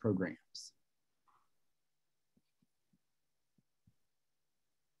one of these programs?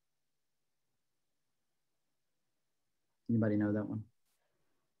 Anybody know that one?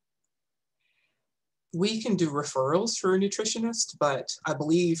 We can do referrals for a nutritionist, but I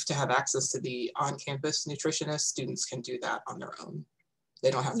believe to have access to the on-campus nutritionist, students can do that on their own. They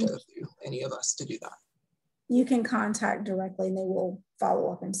don't have to do any of us to do that. You can contact directly and they will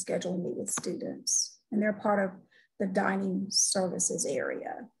follow up and schedule and meet with students. And they're part of the dining services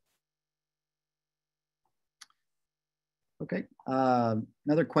area. Okay,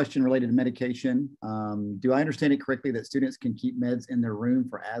 another question related to medication. Do I understand it correctly that students can keep meds in their room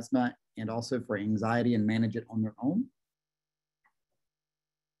for asthma and also for anxiety and manage it on their own?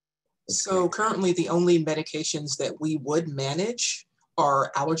 So currently the only medications that we would manage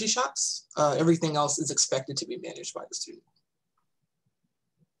are allergy shots. Everything else is expected to be managed by the student.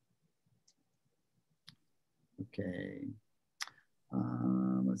 Okay.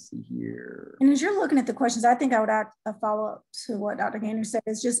 Let's see here. And as you're looking at the questions, I think I would add a follow-up to what Dr. Gaynor said,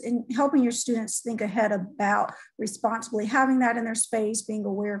 is just in helping your students think ahead about responsibly having that in their space, being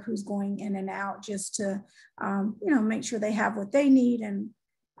aware of who's going in and out, just to make sure they have what they need, and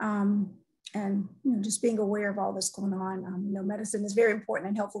just being aware of all this going on. Medicine is very important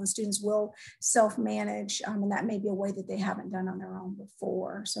and helpful, and students will self-manage, and that may be a way that they haven't done on their own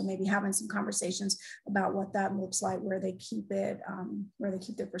before. So maybe having some conversations about what that looks like, where they keep it, where they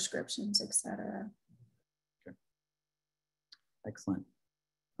keep their prescriptions, et cetera. Okay. Excellent.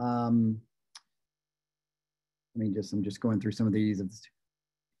 I'm just going through some of these.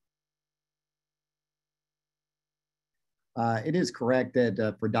 It is correct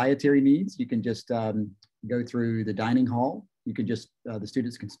that for dietary needs, you can just go through the dining hall. You could just, the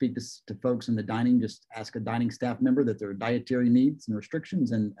students can speak to folks in the dining, just ask a dining staff member that there are dietary needs and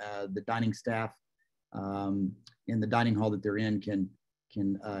restrictions, and the dining staff in the dining hall that they're in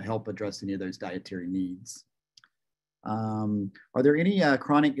can help address any of those dietary needs. Are there any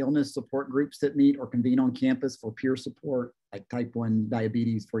chronic illness support groups that meet or convene on campus for peer support, like type 1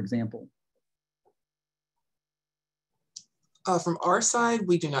 diabetes, for example? From our side,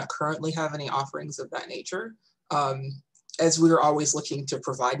 we do not currently have any offerings of that nature. As we are always looking to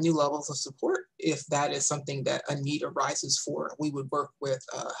provide new levels of support, if that is something that a need arises for, we would work with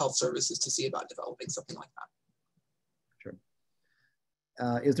health services to see about developing something like that.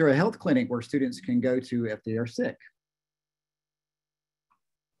 Sure. Is there a health clinic where students can go to if they are sick?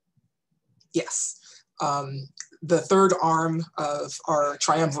 Yes. The third arm of our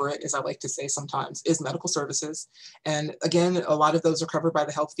triumvirate, as I like to say sometimes, is medical services. And again, a lot of those are covered by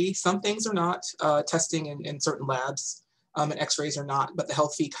the health fee. Some things are not, testing in certain labs and x-rays are not, but the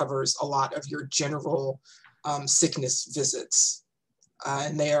health fee covers a lot of your general sickness visits.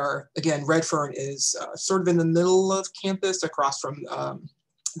 And they are, again, Redfern is sort of in the middle of campus across from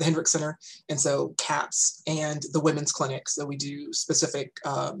the Hendricks Center. And so CAPS and the women's clinic. So we do specific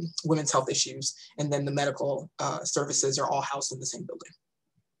women's health issues. And then the medical services are all housed in the same building.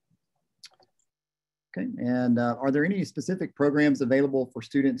 Okay, and are there any specific programs available for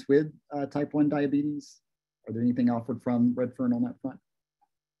students with type 1 diabetes? Are there anything offered from Redfern on that front?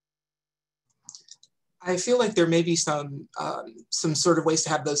 I feel like there may be some sort of ways to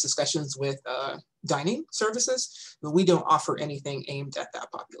have those discussions with dining services, but we don't offer anything aimed at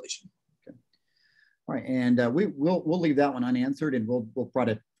that population. Okay. All right, and we'll leave that one unanswered, and we'll try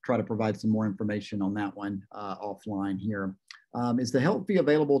to provide some more information on that one offline here. Is the health fee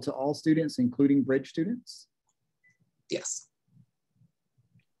available to all students, including bridge students? Yes.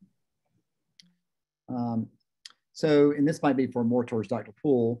 So, and this might be for more towards Dr.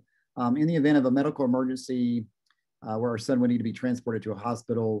 Poole. In the event of a medical emergency where our son would need to be transported to a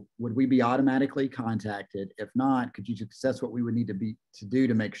hospital, would we be automatically contacted? If not, could you discuss what we would need to do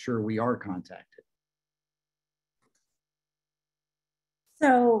to make sure we are contacted?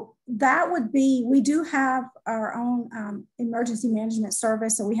 So that would be, we do have our own emergency management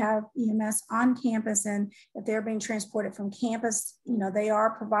service. So we have EMS on campus, and if they're being transported from campus, you know, they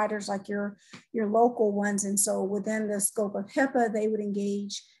are providers like your local ones. And so within the scope of HIPAA, they would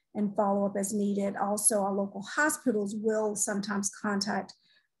engage and follow up as needed. Also, our local hospitals will sometimes contact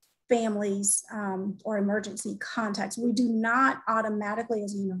families or emergency contacts. We do not automatically,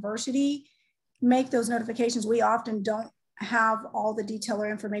 as a university, make those notifications. We often don't have all the detail or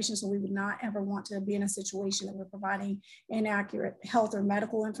information, so we would not ever want to be in a situation that we're providing inaccurate health or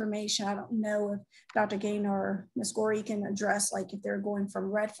medical information. I don't know if Dr. Gaynor or Ms. Gorey can address like if they're going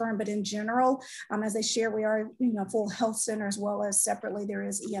from Redfern, but in general, as they share, we are, you know, full health center, as well as separately there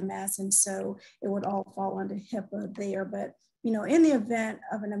is EMS, and so it would all fall under HIPAA there. But you know, in the event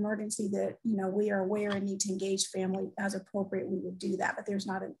of an emergency that, you know, we are aware and need to engage family as appropriate, we would do that, but there's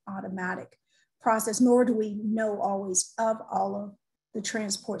not an automatic process, nor do we know always of all of the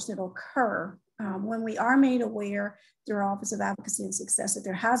transports that occur. When we are made aware through our Office of Advocacy and Success that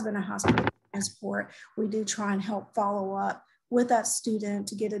there has been a hospital transport, we do try and help follow up with that student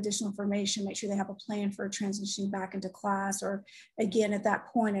to get additional information, make sure they have a plan for transitioning back into class, or again, at that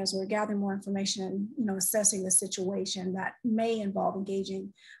point, as we're gathering more information and, you know, assessing the situation, that may involve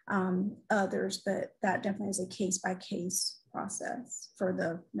engaging others, but that definitely is a case-by-case process for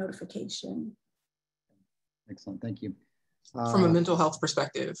the notification. Excellent, thank you. From a mental health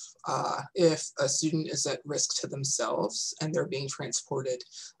perspective, if a student is at risk to themselves and they're being transported,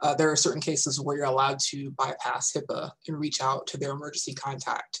 there are certain cases where you're allowed to bypass HIPAA and reach out to their emergency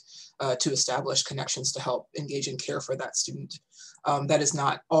contact to establish connections to help engage in care for that student. That is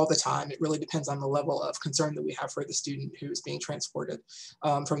not all the time. It really depends on the level of concern that we have for the student who is being transported.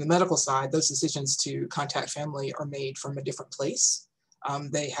 From the medical side, those decisions to contact family are made from a different place.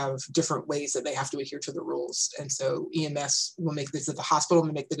 They have different ways that they have to adhere to the rules. And so EMS will make this, the hospital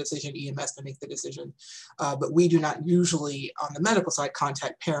may make the decision, EMS may make the decision. But we do not usually, on the medical side,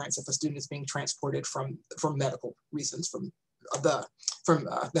 contact parents if a student is being transported for medical reasons from the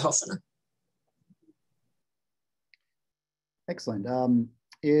health center. Excellent.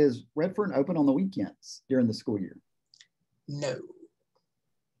 Is Redfern open on the weekends during the school year? No.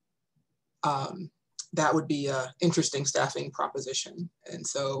 That would be an interesting staffing proposition. And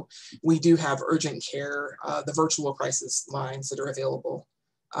so we do have urgent care, the virtual crisis lines that are available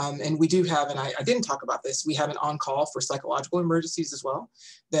And we do have, and I didn't talk about this, we have an on-call for psychological emergencies as well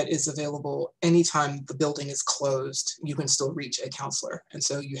that is available anytime the building is closed. You can still reach a counselor. And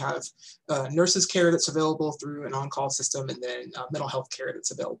so you have nurses care that's available through an on-call system, and then mental health care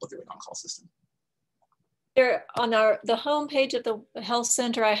that's available through an on-call system. There on the homepage of the health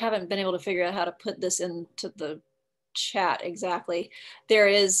center, I haven't been able to figure out how to put this into the chat exactly. There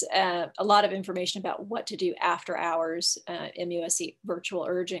is a lot of information about what to do after hours, MUSC virtual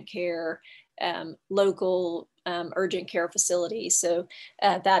urgent care, local urgent care facilities. So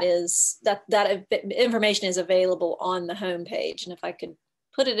that information is available on the homepage. And if I could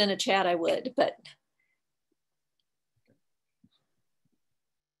put it in a chat, I would, but.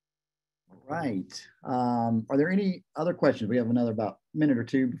 All right. Are there any other questions? We have another about a minute or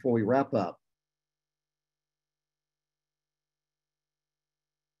two before we wrap up.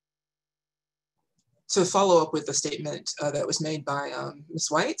 To follow up with the statement that was made by Ms.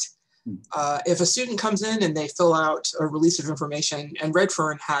 White, if a student comes in and they fill out a release of information, and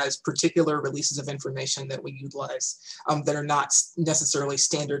Redfern has particular releases of information that we utilize that are not necessarily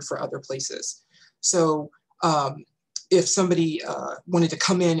standard for other places. So if somebody wanted to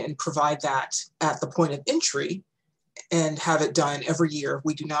come in and provide that at the point of entry and have it done every year,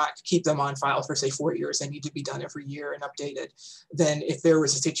 we do not keep them on file for say 4 years. They need to be done every year and updated. Then if there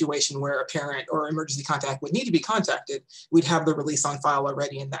was a situation where a parent or emergency contact would need to be contacted, we'd have the release on file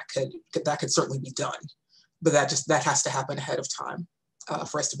already, and that could certainly be done. But that has to happen ahead of time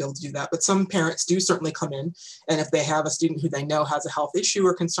for us to be able to do that. But some parents do certainly come in, and if they have a student who they know has a health issue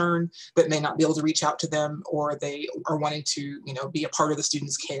or concern but may not be able to reach out to them, or they are wanting to be a part of the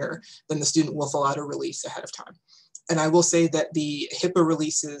student's care, then the student will fill out a release ahead of time. And I will say that the HIPAA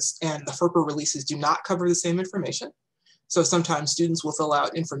releases and the FERPA releases do not cover the same information. So sometimes students will fill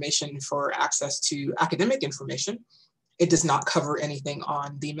out information for access to academic information. It does not cover anything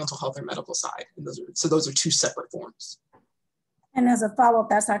on the mental health or medical side. And those are two separate forms. And as a follow-up,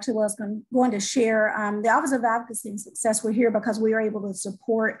 that's actually what I was going to share. The Office of Advocacy and Success, we're here because we are able to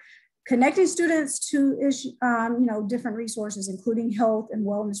support connecting students to different resources, including health and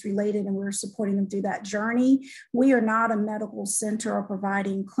wellness related, and we're supporting them through that journey. We are not a medical center or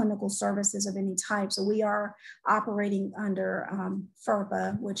providing clinical services of any type. So we are operating under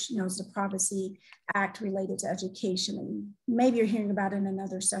FERPA, which is the Privacy Act related to education. And maybe you're hearing about it in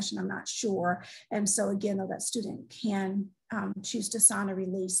another session, I'm not sure. And so again, though, that student can choose to sign a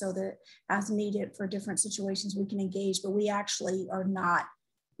release so that as needed for different situations, we can engage, but we actually are not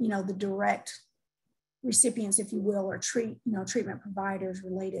the direct recipients, if you will, or treatment providers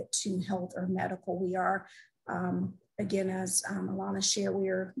related to health or medical. We are, again, as Alana shared, we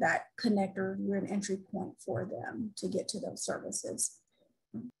are that connector, we're an entry point for them to get to those services.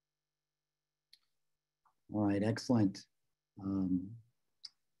 All right, excellent. All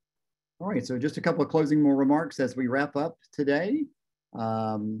right, so just a couple of closing more remarks as we wrap up today.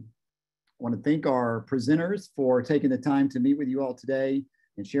 I want to thank our presenters for taking the time to meet with you all today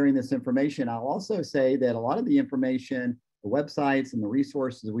and sharing this information. I'll also say that a lot of the information, the websites and the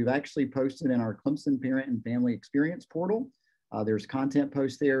resources we've actually posted in our Clemson Parent and Family Experience portal. There's content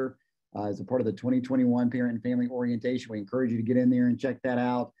posts there as a part of the 2021 Parent and Family Orientation. We encourage you to get in there and check that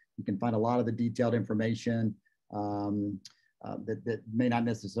out. You can find a lot of the detailed information that may not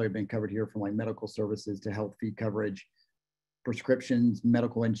necessarily have been covered here, from like medical services to health fee coverage, prescriptions,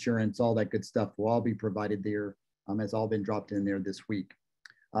 medical insurance, all that good stuff will all be provided there. Has all been dropped in there this week.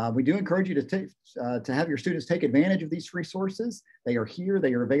 We do encourage you to have your students take advantage of these resources. They are here,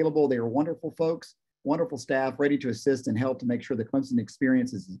 they are available, they are wonderful folks, wonderful staff, ready to assist and help to make sure the Clemson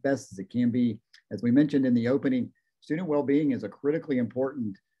experience is as best as it can be. As we mentioned in the opening, student well-being is a critically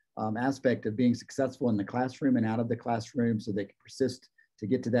important aspect of being successful in the classroom and out of the classroom, so they can persist to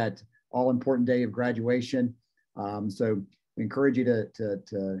get to that all-important day of graduation. So we encourage you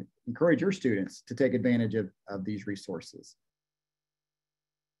to encourage your students to take advantage of these resources.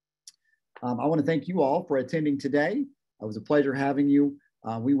 I want to thank you all for attending today. It was a pleasure having you.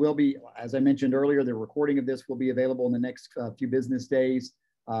 We will be, as I mentioned earlier, the recording of this will be available in the next few business days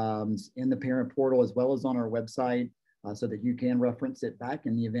in the parent portal as well as on our website so that you can reference it back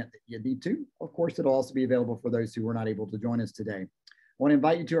in the event that you need to. Of course, it'll also be available for those who were not able to join us today. I want to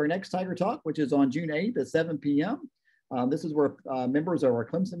invite you to our next Tiger Talk, which is on June 8th at 7 p.m. This is where members of our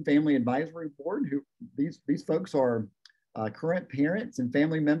Clemson Family Advisory Board, these folks are current parents and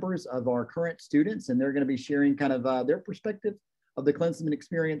family members of our current students, and they're going to be sharing kind of their perspective of the Clemson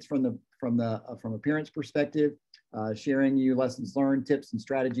experience from a parent's perspective, sharing you lessons learned, tips, and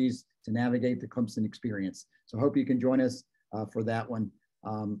strategies to navigate the Clemson experience. So I hope you can join us for that one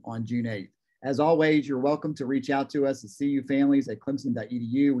on June 8th. As always, you're welcome to reach out to us at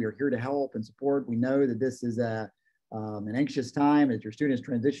cufamilies@clemson.edu. We are here to help and support. We know that this is an anxious time as your students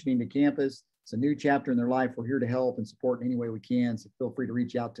transitioning to campus. It's a new chapter in their life. We're here to help and support in any way we can. So feel free to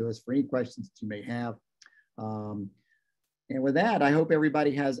reach out to us for any questions that you may have. And with that, I hope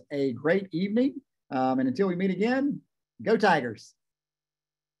everybody has a great evening. And until we meet again, go Tigers.